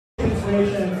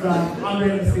Information from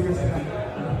Andrej and the speakers.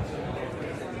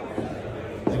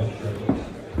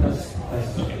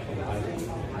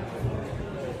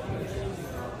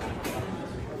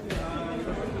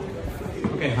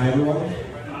 Okay, hi everyone.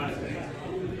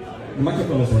 The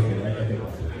microphone is working, right? I think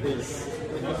it is.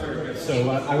 So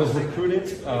I was recruited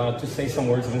to say some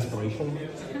words of inspiration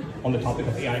on the topic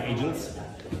of AI agents.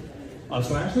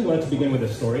 So I actually wanted to begin with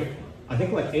a story. I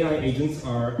think like AI agents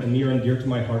are near and dear to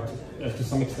my heart to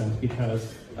some extent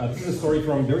because this is a story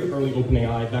from very early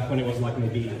OpenAI, back when it was like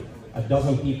maybe a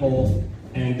dozen people,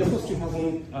 and this was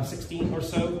 2016 or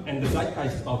so, and the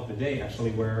zeitgeist of the day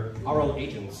actually were RL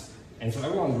agents. And so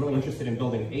everyone was really interested in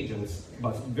building agents,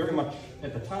 but very much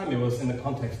at the time it was in the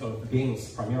context of games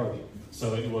primarily.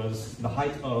 So it was the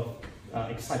height of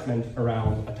excitement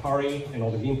around Atari and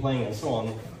all the game playing and so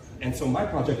on. And so my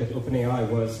project at OpenAI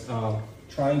was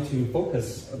trying to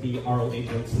focus the RL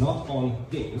agents not on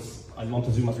games, on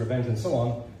Montezuma's Revenge and so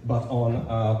on, but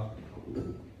on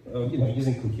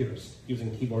using computers, using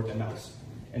keyboard and mouse.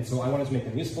 And so I wanted to make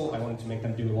them useful, I wanted to make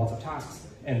them do lots of tasks.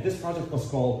 And this project was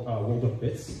called World of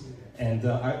Bits. And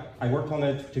I worked on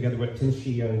it together with Tim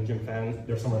Shi and Jim Fan.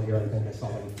 They're somewhere here, I think I saw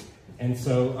them. And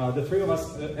so the three of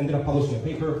us ended up publishing a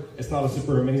paper. It's not a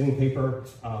super amazing paper,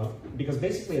 because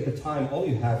basically at the time, all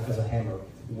you had as a hammer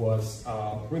was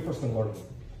reinforcement learning.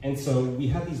 And so we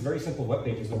had these very simple web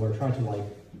pages where we were trying to like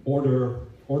order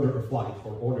a flight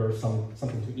or order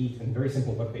something to eat in very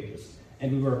simple web pages.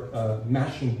 And we were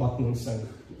mashing buttons and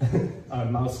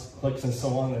mouse clicks and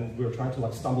so on, and we were trying to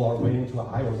like stumble our way into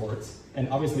higher rewards, and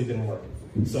obviously it didn't work.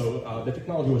 So the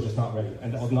technology was just not ready,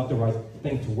 and that was not the right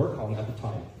thing to work on at the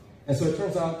time. And so it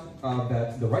turns out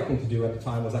that the right thing to do at the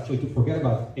time was actually to forget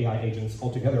about AI agents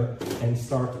altogether and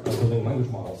start building language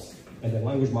models. And then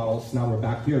language models, now we're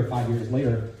back here 5 years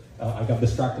later. I got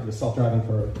distracted with self-driving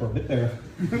for a bit there.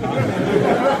 But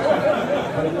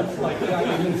it looks like AI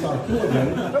agents are cool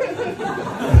again.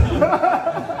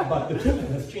 But the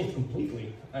toolkit has changed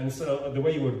completely. And so the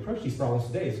way you would approach these problems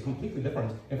today is completely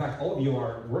different. In fact, all of you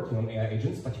are working on AI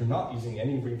agents, but you're not using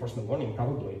any reinforcement learning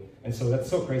probably. And so that's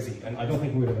so crazy. And I don't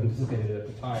think we would have anticipated it at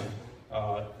the time.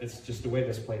 It's just the way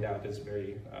this played out is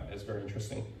very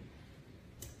interesting.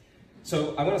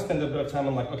 So I want to spend a bit of time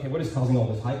on like, okay, what is causing all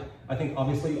this hype? I think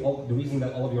obviously the reason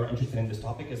that all of you are interested in this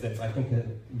topic is that I think it's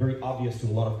very obvious to a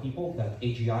lot of people that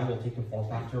AGI will take the form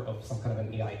factor of some kind of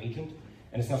an AI agent.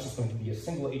 And it's not just going to be a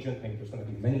single agent, maybe there's going to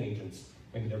be many agents.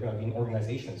 Maybe they're going to be in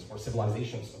organizations or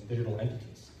civilizations of digital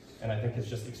entities. And I think it's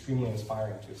just extremely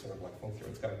inspiring to sort of like think through.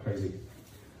 It's kind of crazy.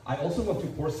 I also want to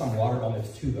pour some water on it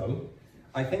too, though.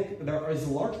 I think there is a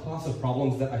large class of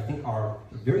problems that I think are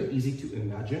very easy to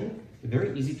imagine,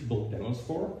 very easy to build demos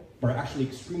for, but are actually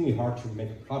extremely hard to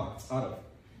make products out of.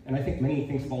 And I think many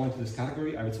things fall into this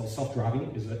category. I would say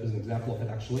self-driving is an example of it,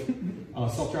 actually.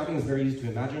 Self-driving is very easy to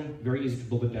imagine, very easy to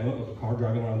build a demo of a car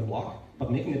driving around the block,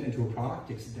 but making it into a product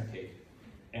takes a decade.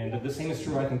 And the same is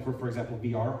true, I think, for example,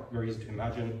 VR, very easy to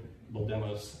imagine, build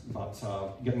demos, but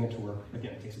getting it to work,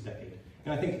 again, takes a decade.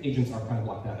 And I think agents are kind of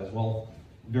like that as well.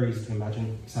 Very easy to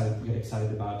imagine, get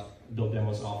excited about, build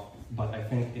demos off. But I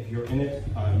think if you're in it,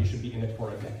 you should be in it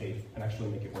for a decade and actually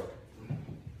make it work.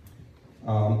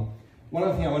 One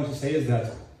other thing I wanted to say is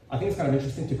that I think it's kind of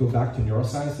interesting to go back to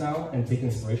neuroscience now and take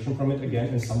inspiration from it again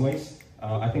in some ways.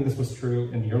 I think this was true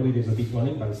in the early days of deep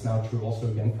learning, but it's now true also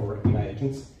again for AI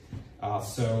agents.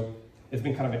 So it's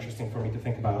been kind of interesting for me to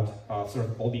think about sort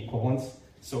of all the equivalents.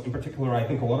 So in particular, I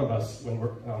think a lot of us, when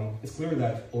we're, it's clear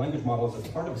that language models is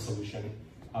part of the solution,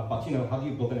 but how do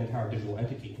you build an entire digital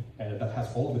entity that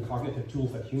has all of the cognitive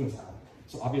tools that humans have?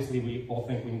 So obviously we all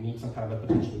think we need some kind of a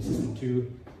potentially system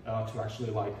to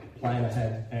actually like plan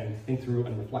ahead and think through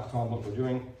and reflect on what we're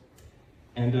doing.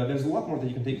 And there's a lot more that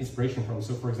you can take inspiration from.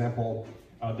 So for example,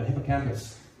 the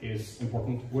hippocampus is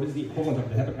important. What is the equivalent of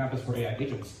the hippocampus for AI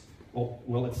agents?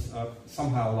 Well, it's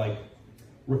somehow like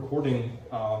recording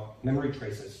memory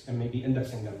traces and maybe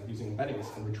indexing them using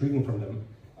embeddings and retrieving from them,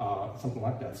 something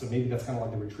like that. So maybe that's kind of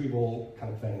like the retrieval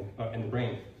kind of thing in the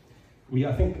brain. We,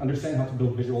 I think, understand how to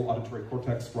build visual auditory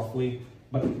cortex roughly,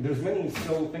 but there's many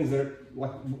still things that are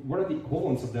like, what are the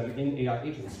equivalents of them in AI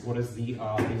agents? What is the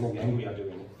basal ganglia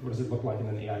doing? What does it look like in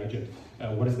an AI agent?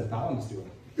 What is the thalamus doing?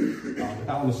 The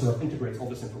thalamus sort of integrates all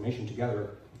this information together.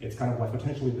 It's kind of like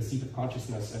potentially the seat of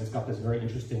consciousness, and it's got this very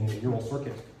interesting neural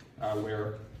circuit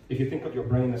where if you think of your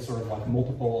brain as sort of like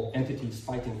multiple entities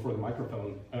fighting for the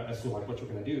microphone as to like what you're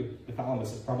going to do, the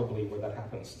thalamus is probably where that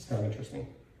happens. It's kind of interesting.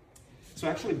 So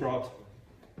I actually brought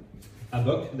a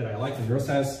book that I like in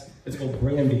neuroscience. It's called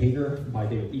Brain and Behavior by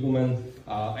David Eagleman.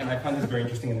 And I find this very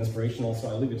interesting and inspirational, so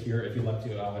I'll leave it here if you'd like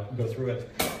to go through it.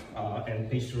 and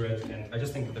page through it. And I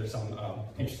just think that there's some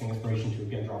interesting inspiration to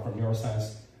again draw from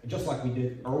neuroscience, just like we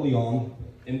did early on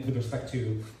with respect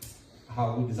to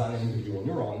how we design an individual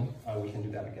neuron. We can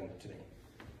do that again today.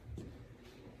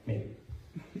 Maybe.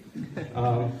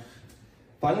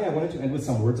 Finally, I wanted to end with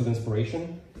some words of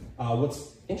inspiration.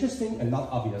 What's interesting and not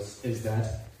obvious is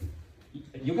that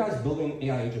you guys building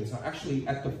AI agents are actually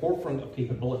at the forefront of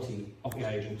capability of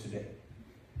AI agents today.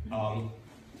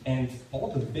 And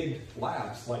all the big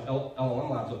labs, like LLM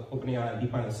labs of OpenAI and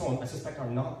DeepMind and so on, I suspect are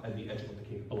not at the edge of the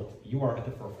capability. You are at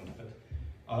the forefront of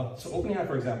it. So OpenAI,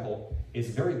 for example, is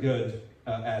very good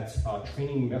at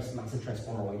training massive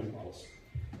transformer language models.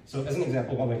 So as an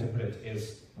example, one way to put it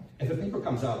is, if a paper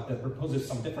comes out that proposes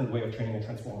some different way of training a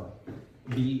transformer,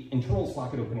 the internal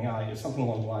Slack at OpenAI is something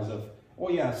along the lines of, oh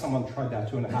yeah, someone tried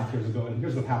that 2.5 years ago, and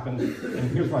here's what happened,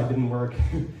 and here's why it didn't work.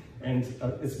 And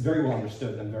it's very well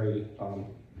understood and very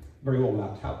well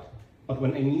mapped out. But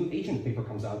when a new agent paper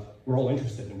comes out, we're all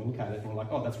interested, and we look at it, and we're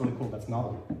like, oh, that's really cool, that's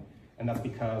novel. And that's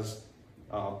because,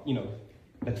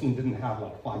 the team didn't have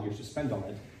like 5 years to spend on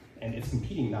it, and it's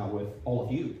competing now with all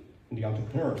of you, and the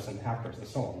entrepreneurs and hackers and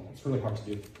so on. It's really hard to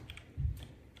do.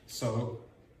 So,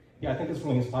 yeah, I think it's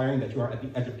really inspiring that you are at the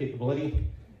edge of capability,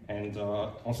 and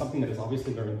on something that is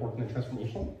obviously very important and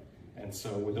transformational. And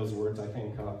so with those words, I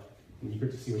think I'm eager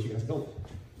to see what you guys build.